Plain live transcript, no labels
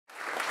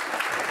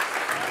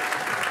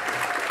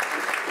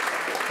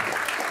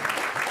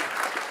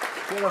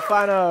Kia ora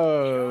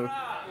whānau.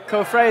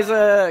 Ko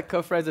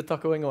Fraser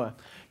toko ingoa.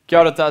 Kia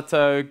ora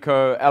tātou,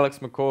 ko Alex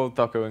McCall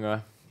toko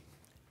ingoa.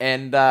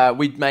 And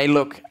we may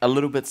look a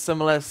little bit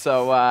similar,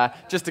 so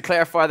just to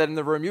clarify that in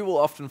the room, you will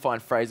often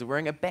find Fraser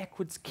wearing a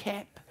backwards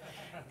cap,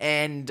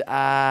 and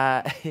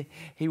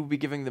he will be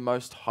giving the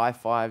most high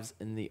fives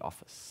in the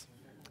office.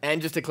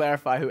 And just to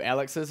clarify who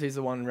Alex is, he's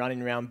the one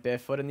running around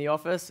barefoot in the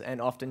office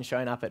and often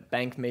showing up at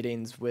bank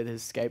meetings with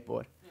his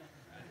skateboard.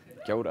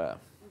 Kia ora.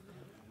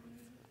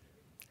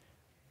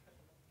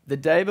 The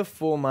day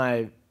before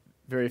my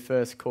very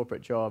first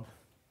corporate job,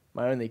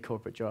 my only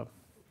corporate job,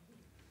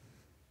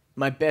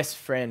 my best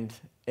friend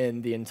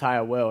in the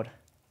entire world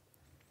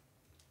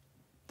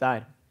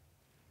died.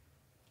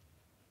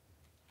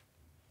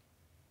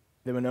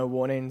 There were no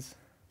warnings,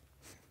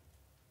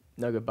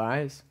 no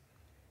goodbyes.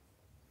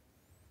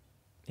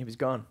 He was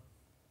gone.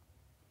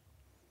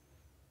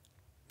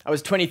 I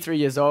was 23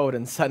 years old,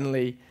 and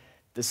suddenly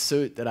the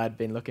suit that I'd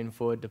been looking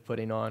forward to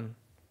putting on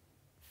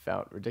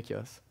felt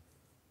ridiculous.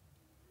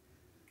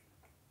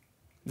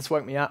 This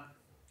woke me up.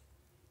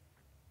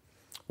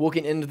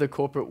 Walking into the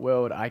corporate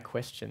world, I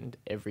questioned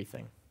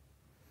everything.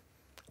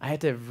 I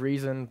had to have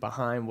reason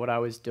behind what I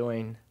was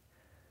doing.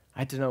 I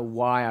had to know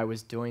why I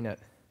was doing it.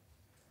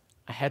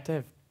 I had to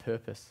have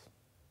purpose.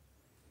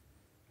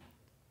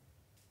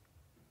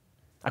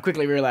 I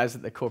quickly realized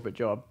that the corporate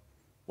job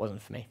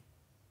wasn't for me.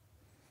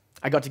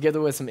 I got together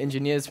with some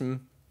engineers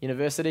from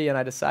university and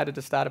I decided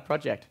to start a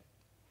project.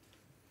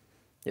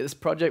 Yet this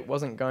project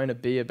wasn't going to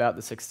be about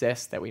the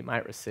success that we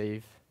might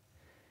receive,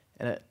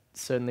 and it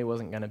certainly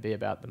wasn't going to be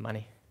about the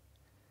money.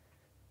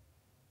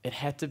 It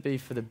had to be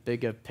for the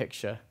bigger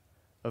picture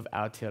of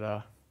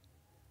Aotearoa.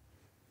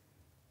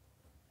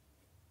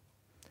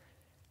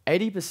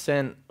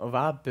 80% of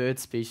our bird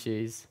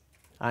species,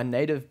 our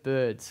native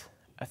birds,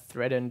 are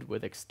threatened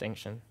with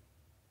extinction.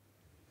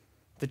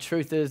 The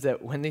truth is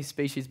that when these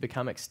species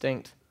become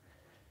extinct,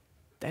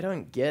 they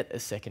don't get a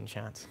second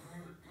chance.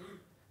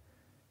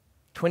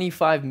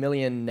 25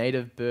 million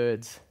native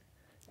birds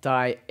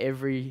die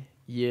every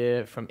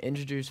year from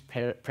introduced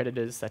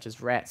predators such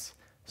as rats,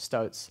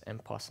 stoats,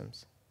 and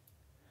possums.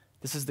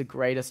 This is the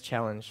greatest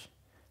challenge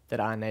that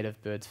our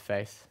native birds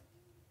face.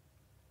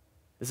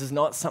 This is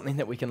not something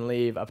that we can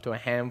leave up to a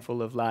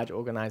handful of large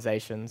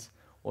organizations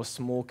or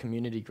small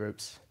community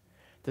groups.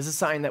 This is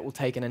something that will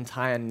take an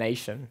entire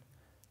nation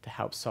to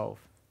help solve.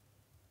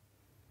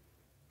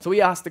 So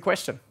we asked the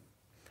question,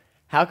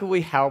 how can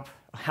we help,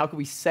 how can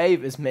we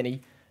save as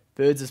many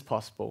birds as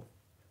possible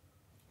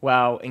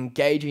while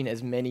engaging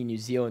as many New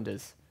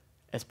Zealanders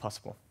as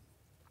possible?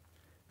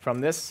 From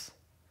this,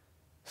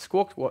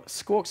 Squawk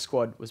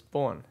Squad was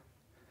born,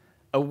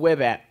 a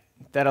web app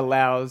that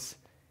allows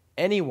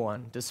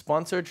anyone to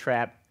sponsor a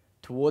trap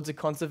towards a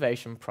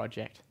conservation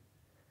project.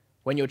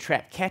 When your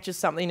trap catches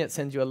something, it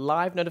sends you a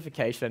live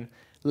notification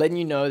letting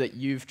you know that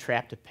you've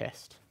trapped a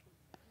pest.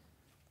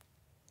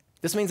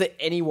 This means that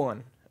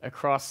anyone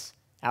across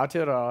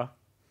Aotearoa,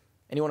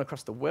 anyone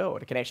across the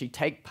world, can actually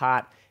take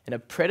part in a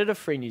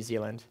predator-free New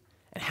Zealand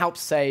and help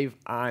save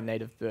our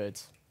native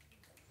birds.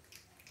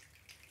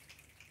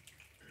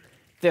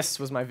 This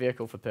was my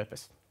vehicle for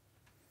purpose.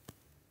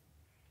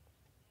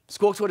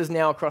 Squawk Squad is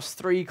now across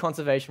 3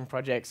 conservation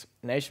projects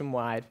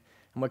nationwide,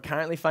 and we're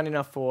currently funding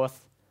our 4th.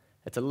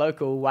 It's a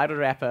local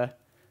Wairarapa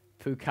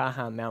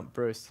Pukaha Mount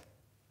Bruce.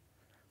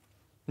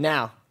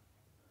 Now,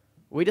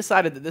 we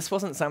decided that this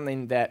wasn't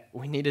something that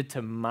we needed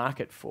to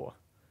market for.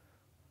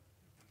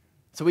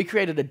 So we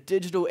created a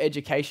digital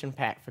education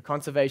pack for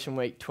Conservation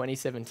Week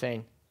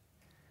 2017.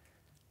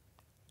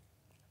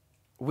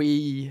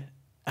 We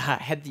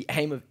had the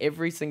aim of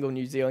every single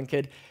New Zealand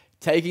kid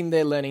taking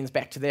their learnings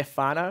back to their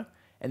whānau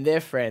and their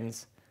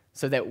friends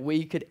so that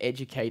we could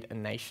educate a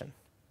nation.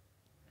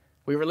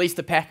 We released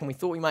the pack and we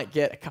thought we might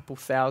get a couple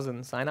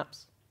thousand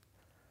sign-ups.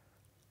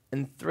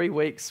 In 3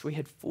 weeks, we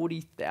had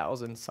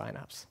 40,000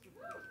 sign-ups.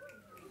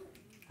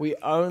 We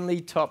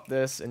only topped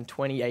this in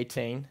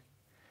 2018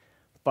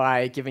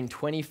 by giving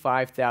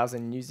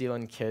 25,000 New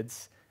Zealand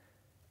kids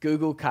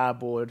Google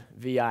Cardboard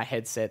VR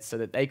headsets so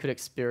that they could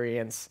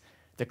experience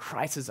the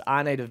crisis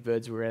our native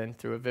birds were in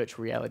through a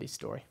virtual reality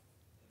story.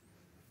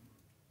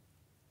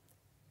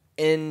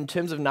 In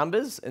terms of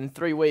numbers, in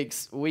 3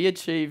 weeks, we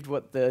achieved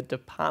what the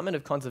Department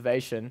of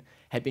Conservation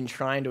had been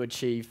trying to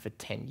achieve for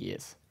 10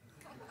 years.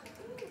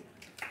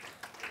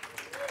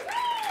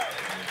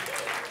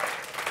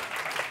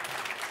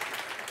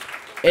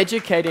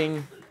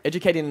 Educating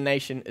the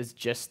nation is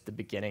just the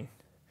beginning.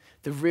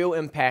 The real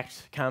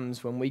impact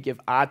comes when we give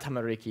our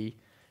tamariki,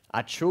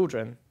 our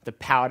children, the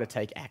power to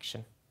take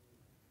action.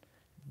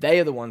 They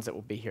are the ones that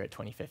will be here at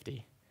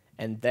 2050,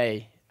 and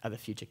they are the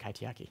future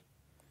kaitiaki.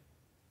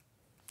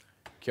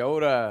 Kia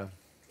ora.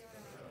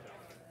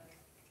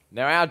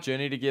 Now, our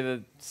journey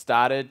together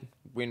started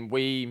when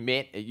we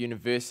met at the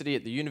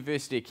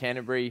University of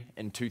Canterbury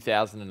in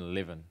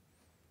 2011.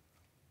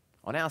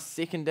 On our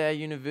second day of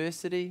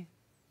university,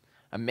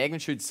 a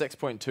magnitude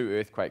 6.2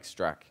 earthquake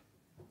struck,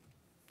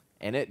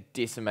 and it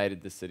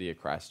decimated the city of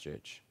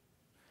Christchurch.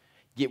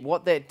 Yet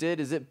what that did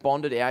is it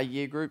bonded our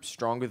year group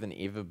stronger than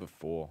ever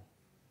before.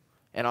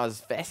 And I was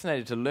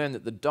fascinated to learn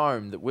that the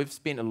dome that we've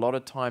spent a lot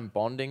of time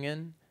bonding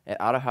in at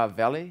Araha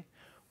Valley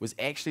was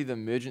actually the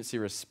emergency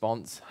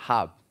response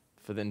hub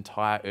for the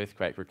entire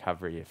earthquake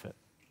recovery effort.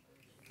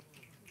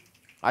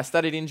 I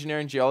studied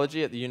engineering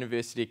geology at the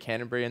University of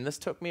Canterbury, and this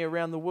took me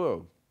around the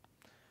world,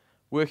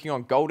 working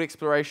on gold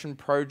exploration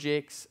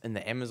projects in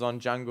the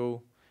Amazon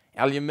jungle,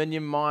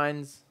 aluminium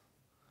mines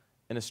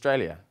in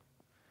Australia.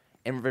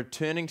 And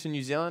returning to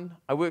New Zealand,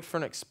 I worked for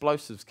an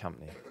explosives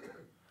company.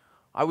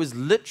 I was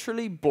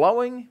literally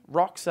blowing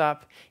rocks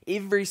up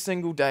every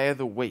single day of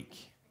the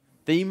week.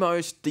 The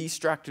most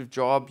destructive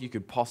job you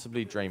could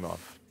possibly dream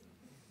of.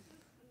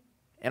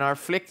 And I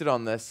reflected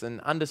on this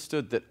and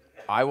understood that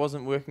I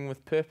wasn't working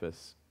with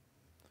purpose.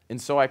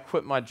 And so I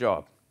quit my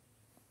job.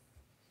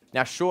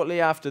 Now,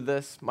 shortly after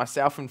this,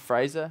 myself and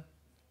Fraser,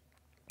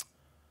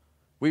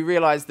 we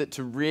realized that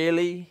to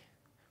really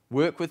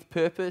work with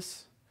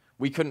purpose,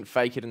 we couldn't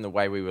fake it in the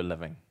way we were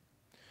living.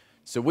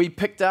 So we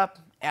picked up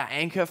our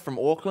anchor from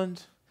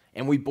Auckland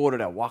and we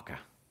boarded a waka,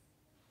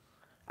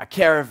 a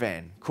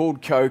caravan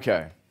called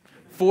Coco.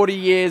 40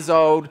 years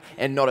old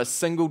and not a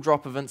single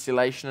drop of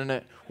insulation in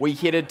it. We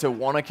headed to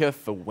Wanaka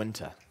for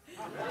winter.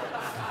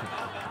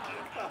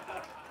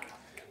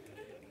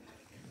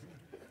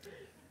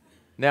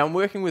 Now, in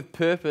working with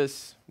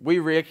purpose, we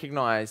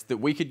recognized that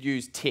we could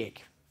use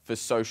tech for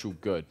social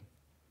good.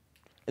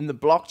 In the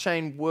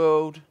blockchain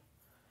world,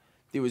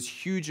 there was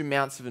huge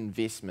amounts of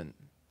investment.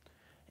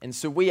 And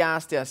so we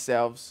asked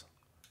ourselves,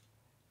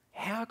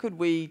 how could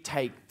we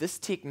take this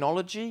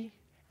technology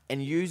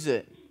and use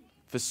it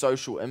for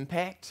social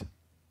impact?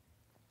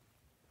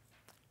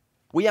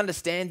 We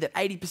understand that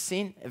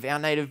 80% of our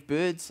native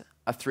birds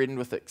are threatened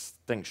with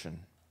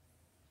extinction.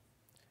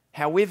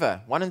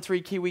 However, 1 in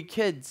 3 Kiwi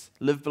kids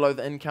live below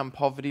the income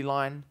poverty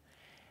line,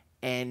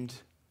 and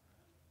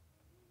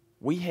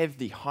we have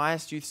the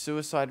highest youth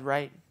suicide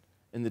rate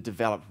in the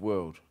developed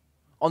world.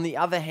 On the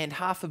other hand,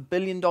 $500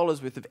 million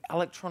worth of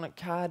electronic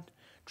card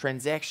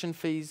transaction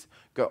fees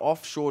go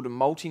offshore to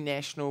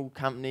multinational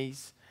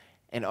companies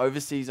and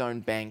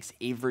overseas-owned banks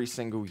every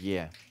single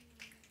year.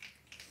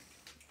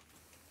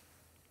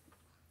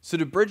 So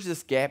to bridge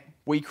this gap,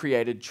 we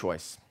created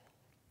Choice.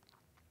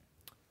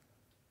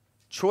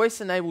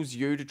 Choice enables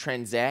you to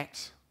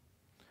transact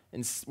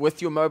with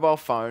your mobile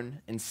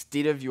phone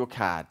instead of your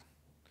card.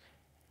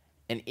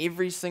 And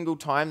every single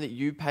time that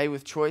you pay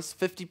with Choice,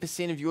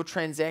 50% of your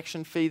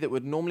transaction fee that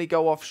would normally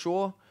go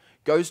offshore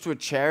goes to a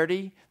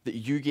charity that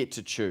you get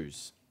to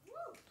choose.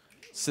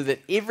 So that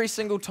every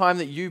single time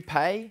that you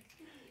pay,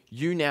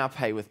 you now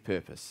pay with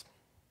purpose.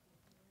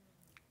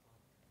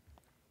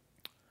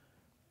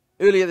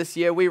 Earlier this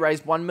year, we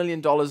raised $1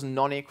 million in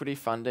non-equity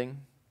funding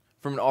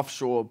from an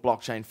offshore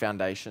blockchain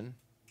foundation.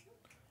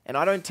 And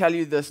I don't tell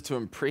you this to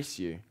impress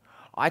you.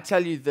 I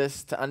tell you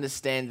this to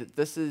understand that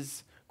this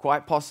is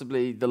quite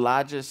possibly the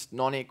largest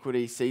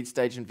non-equity seed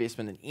stage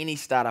investment in any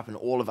startup in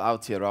all of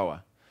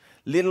Aotearoa,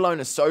 let alone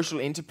a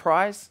social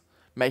enterprise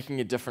making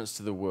a difference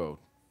to the world.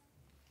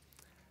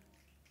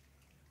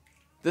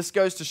 This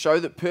goes to show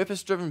that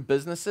purpose-driven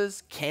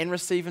businesses can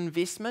receive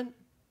investment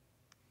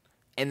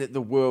and that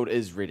the world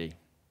is ready.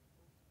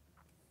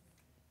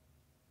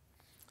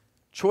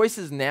 Choice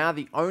is now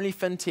the only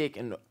fintech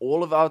in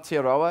all of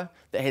Aotearoa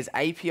that has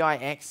API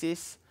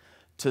access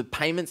to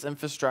payments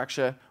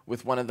infrastructure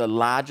with one of the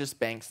largest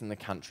banks in the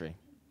country.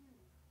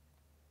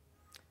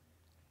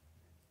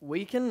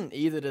 We can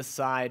either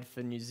decide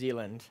for New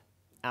Zealand,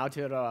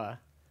 Aotearoa,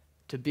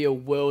 to be a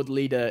world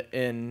leader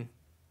in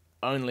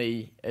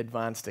only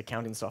advanced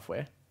accounting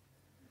software,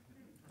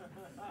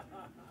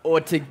 or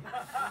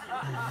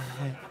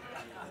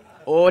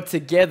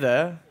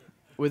together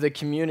with a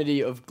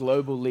community of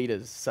global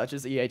leaders such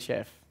as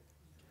EHF,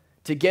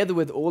 together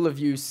with all of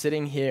you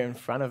sitting here in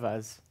front of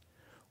us,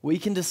 we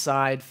can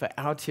decide for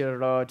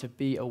Aotearoa to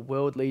be a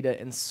world leader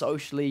in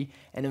socially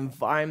and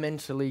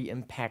environmentally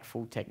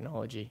impactful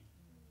technology.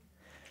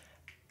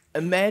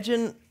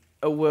 Imagine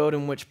a world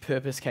in which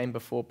purpose came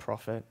before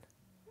profit,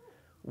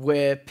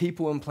 where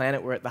people and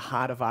planet were at the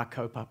heart of our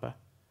kaupapa,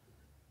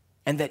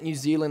 and that New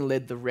Zealand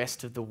led the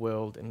rest of the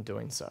world in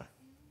doing so.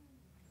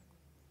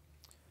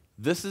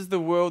 This is the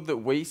world that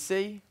we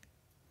see,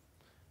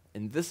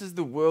 and this is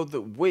the world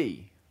that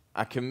we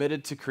are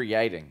committed to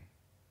creating.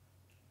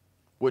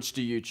 Which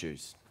do you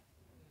choose?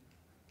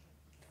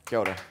 Kia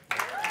ora.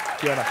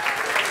 Kia ora.